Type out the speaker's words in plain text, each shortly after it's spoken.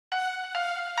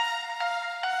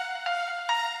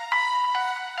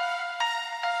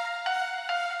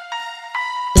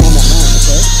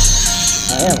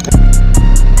Look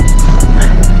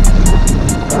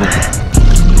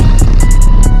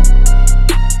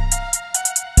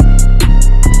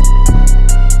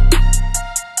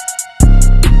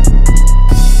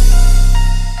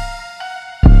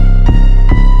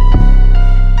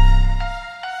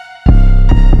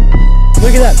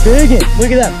at that big one.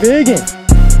 Look at that big one.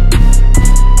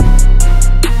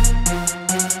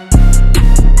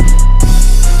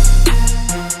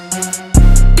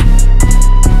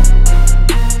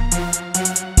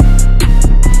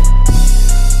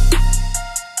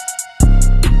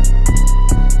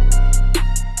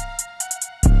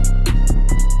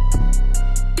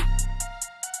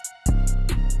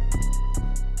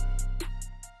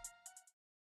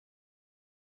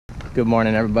 Good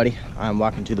morning, everybody. I'm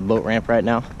walking to the boat ramp right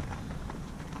now.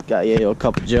 Got Yayo,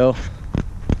 Couple Joe,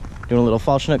 doing a little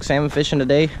Fall Chinook salmon fishing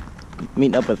today.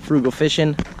 Meeting up with Frugal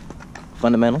Fishing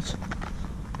Fundamentals.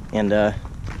 And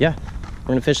yeah, we're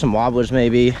gonna fish some wobblers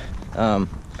maybe.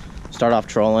 Start off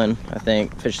trolling, I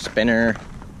think. Fish a spinner,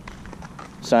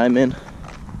 Salmon.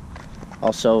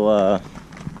 Also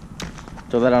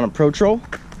throw that on a pro troll.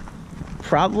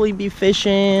 Probably be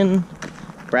fishing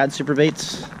Brad super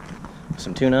baits,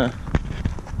 some tuna.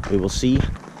 We will see.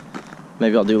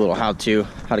 Maybe I'll do a little how to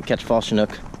catch Fall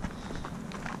Chinook. You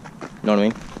know what I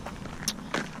mean?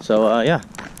 So yeah,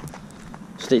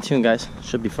 stay tuned, guys.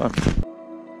 Should be fun.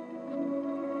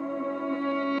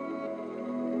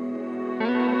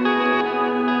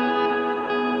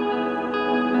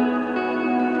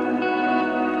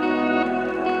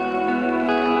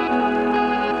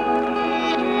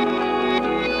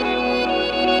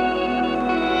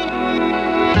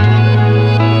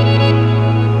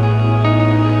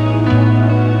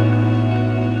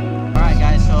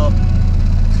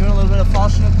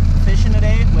 Fishing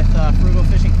today with Frugal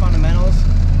Fishing Fundamentals.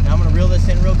 Now I'm going to reel this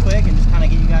in real quick and just kind of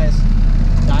get you guys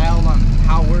dialed on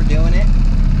how we're doing it.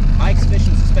 Mike's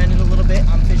fishing suspended a little bit.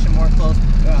 I'm fishing more close,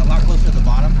 a lot closer to the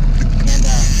bottom. And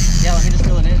yeah, let me just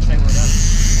reel it in and show you where we're going.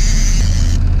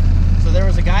 So there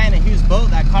was a guy in a huge boat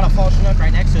that caught a Fall Chinook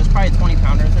right next to us. Probably a 20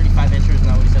 pounder, 35 inchers, isn't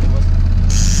that what he said it was?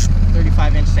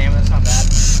 35-inch salmon, that's not bad.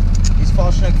 These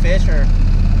Fall Chinook fish are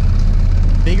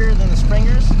bigger than the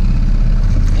springers,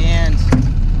 and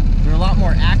they're a lot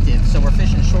more active, so we're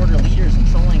fishing shorter leaders and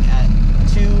trolling at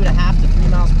 2.5 to 3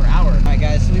 miles per hour. All right,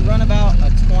 guys, so we run about a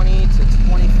 20 to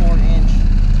 24 inch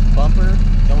bumper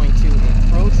going to a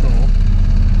pro troll,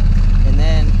 and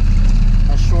then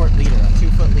a short leader, a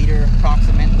 2-foot leader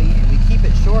approximately, and we keep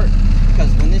it short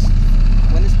because when this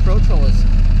pro troll is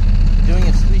doing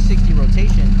its 360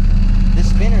 rotation, this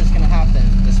spinner is going to have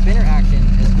the spinner action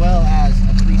as well as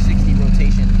a 360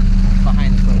 rotation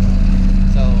behind the pro troll.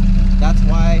 So that's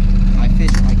why I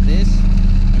fish like this,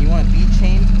 and you want a bead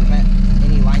chain to prevent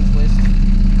any line twist.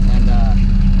 And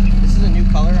this is a new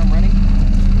color I'm running.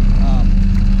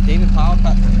 David Powell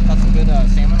caught some good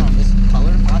salmon on this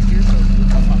color last year, so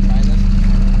that's why I'm trying this.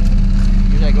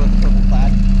 Usually I go with the purple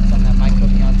plaid, something that Mike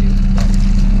put me on too, but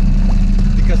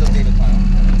because of David Powell.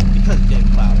 Because of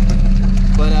David Powell.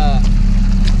 But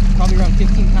probably run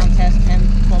 15-pound test, 10,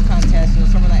 12-pound test, you know,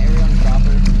 somewhere in that area on your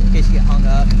dropper, in case you get hung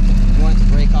up. You want it to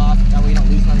break off, that way you don't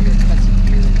lose none of your expensive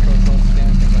gear, pro trolls,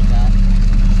 spinners, things like that.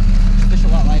 Fish a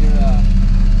lot lighter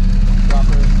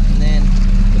dropper. And then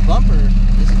the bumper,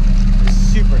 this is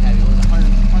super heavy. It was a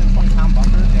 120-pound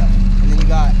bumper. Yeah. And then you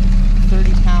got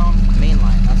 30-pound main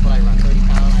line. That's what I run,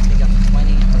 30-pound. I think that's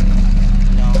plenty.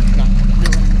 You know, not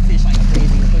reeling the fish like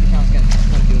crazy. The 30 pounds is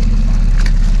gonna do it just fine.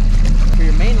 For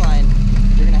your main line,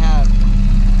 you're gonna have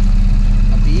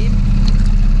a bead,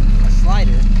 a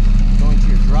slider going to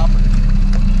your dropper,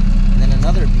 and then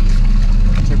another bead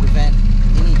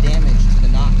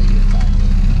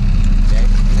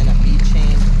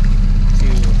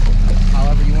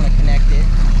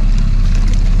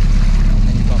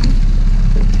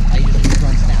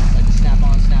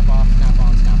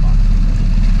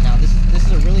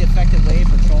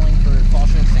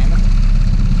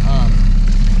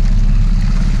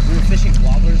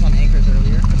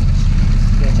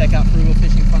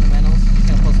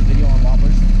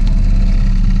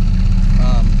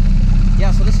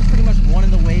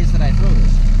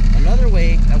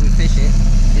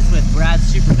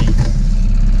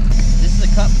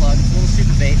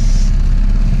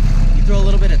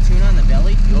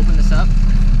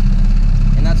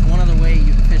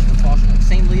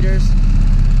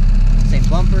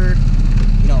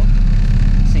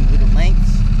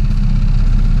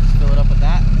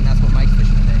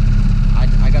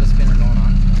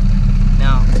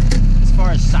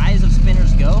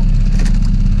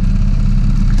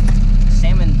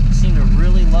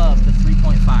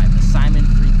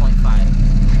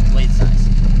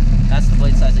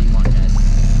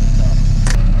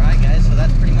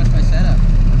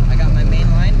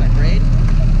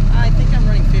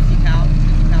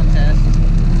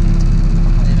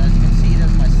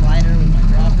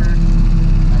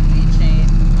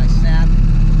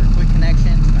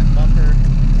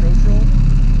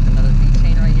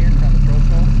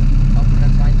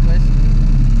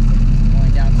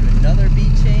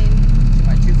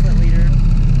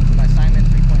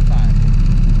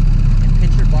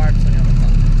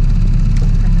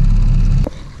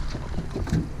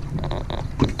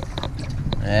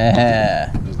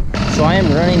Yeah. So I am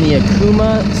running the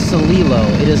Akuma Salilo.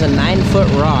 It is a 9-foot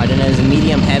rod and it is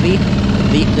medium heavy.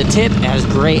 The tip has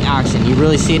great action. You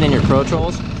really see it in your Pro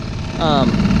Trolls.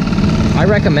 I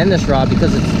recommend this rod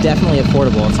because it's definitely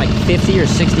affordable. It's like 50 or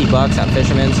 60 bucks at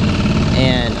Fisherman's.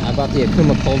 And I bought the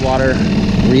Akuma cold water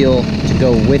reel to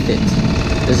go with it.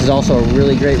 This is also a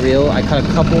really great reel. I cut a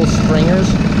couple springers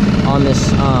on this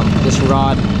this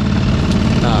rod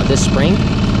this spring,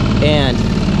 and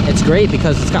it's great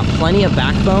because it's got plenty of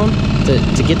backbone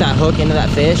to get that hook into that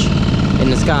fish, and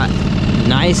it's got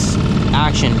nice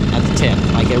action at the tip.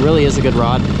 Like, it really is a good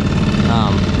rod.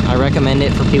 I recommend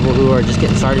it for people who are just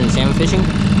getting started in salmon fishing.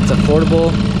 It's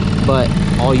affordable, but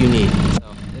all you need. So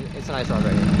it's a nice rod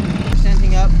right here.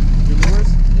 Scenting up your lures,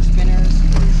 your spinners,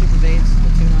 or your super baits, the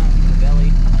tuna, the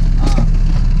belly.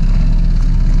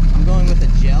 I'm going with a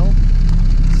gel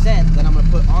scent that I'm going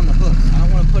to put on the hooks. I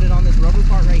don't want to put it on this rubber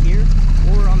part right here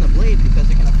or on the blade because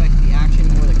it can affect the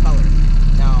action or the color.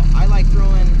 Now, I like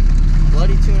throwing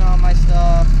bloody tuna on my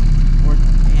stuff,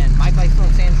 and Mike likes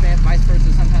throwing sand shrimp, vice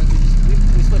versa. Sometimes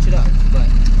we switch it up. But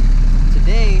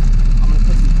today, I'm going to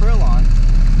put some krill on,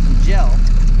 some gel,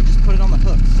 and just put it on the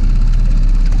hooks.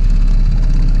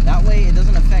 That way it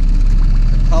doesn't affect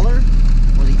the color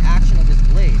or the action of this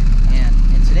blade. And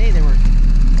today there was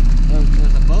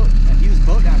a huge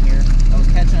boat down here that was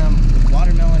catching them with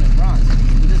watermelon and bronze. And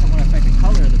he doesn't want to affect the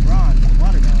color of the bronze and the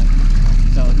watermelon.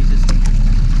 So he's just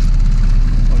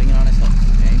putting it on his hooks,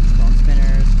 okay? Throwing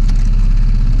spinners.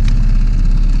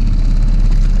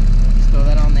 Just throw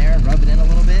that on there, rub it in a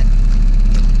little bit.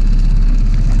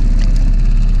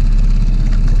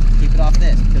 Keep it off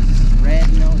this because this is red,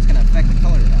 you know, it's going to affect the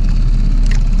color of that.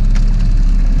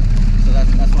 So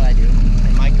that's what I do.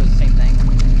 And Mike does the same thing.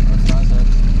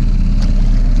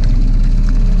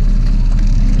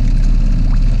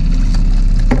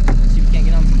 Let's see if we can't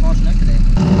get on some Fall Chinook today.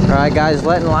 Alright guys,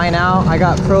 letting line out. I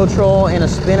got Pro Troll and a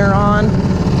spinner on.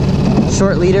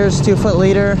 Short leaders, 2-foot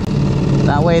leader.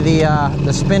 That way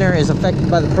the spinner is affected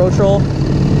by the Pro Troll.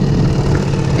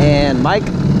 And Mike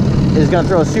is going to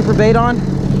throw a super bait on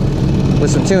with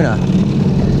some tuna.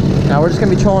 Now we're just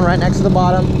going to be trolling right next to the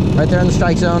bottom, right there in the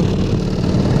strike zone.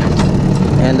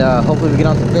 And hopefully we get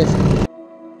on some fish.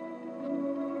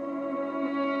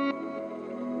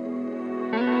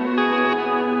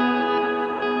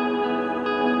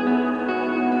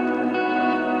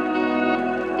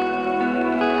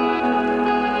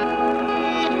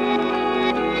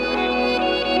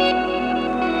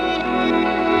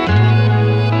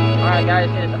 Alright guys,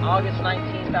 it is August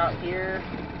 19th out here.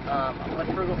 I'm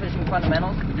with Frugal Fishing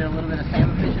Fundamentals. We did a little bit of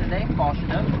salmon fishing today, Fall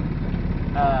Chinook.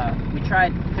 We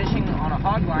tried fishing on a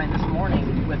hog line this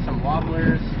morning with some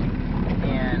wobblers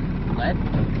and lead.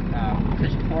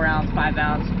 Fishing 4 ounce, 5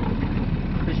 ounce.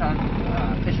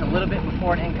 Fishing a little bit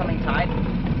before an incoming tide.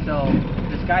 So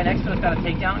this guy next to us got a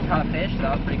takedown and caught a fish, so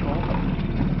that was pretty cool.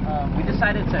 We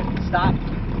decided to stop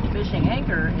fishing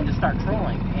anchor and just start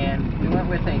trolling, and we went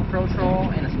with a Pro Troll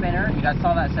and a spinner. You guys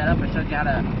saw that setup. I showed you how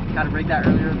to rig that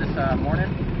earlier this morning.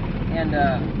 And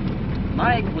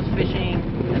Mike was fishing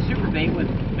a super bait with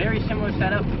very similar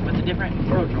setup with a different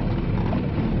Pro Troll.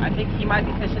 I think he might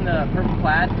be fishing the purple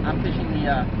plaid. I'm fishing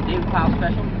the David Powell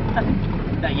special,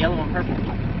 that yellow and purple.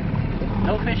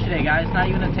 No fish today, guys. Not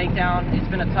even a takedown. It's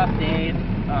been a tough day.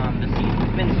 The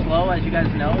season's been slow, as you guys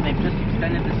know. They've just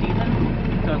extended the season,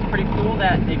 so it's pretty cool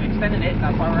that they've extended it.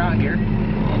 That's why we're out here.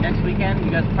 And next weekend,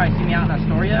 you guys will probably see me out in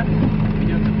Astoria. We'll be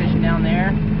doing some fishing down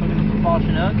there, hooking with some Fall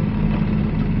Chinook.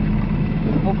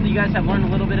 Hopefully you guys have learned a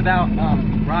little bit about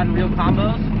rod and reel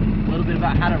combos, a little bit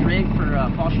about how to rig for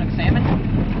Fall Chinook salmon.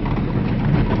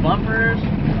 The bumpers,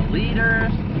 the leader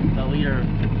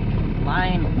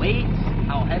line weights,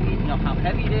 how heavy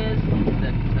it is,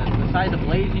 the size of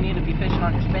blades you need to be fishing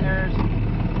on your spinners,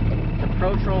 the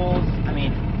Pro Trolls. I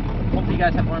mean, hopefully you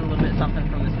guys have learned a little bit something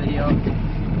from this video.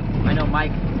 I know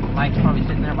Mike's probably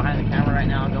sitting there behind the camera right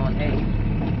now going, hey,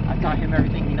 I taught him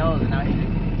everything he knows and now he's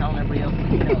telling everybody else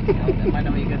what he knows. You know, that might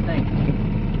not be a good thing.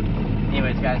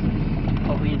 Anyways guys,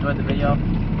 hopefully you enjoyed the video.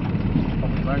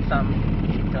 Hopefully you learned something.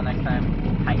 Until next time,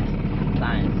 height.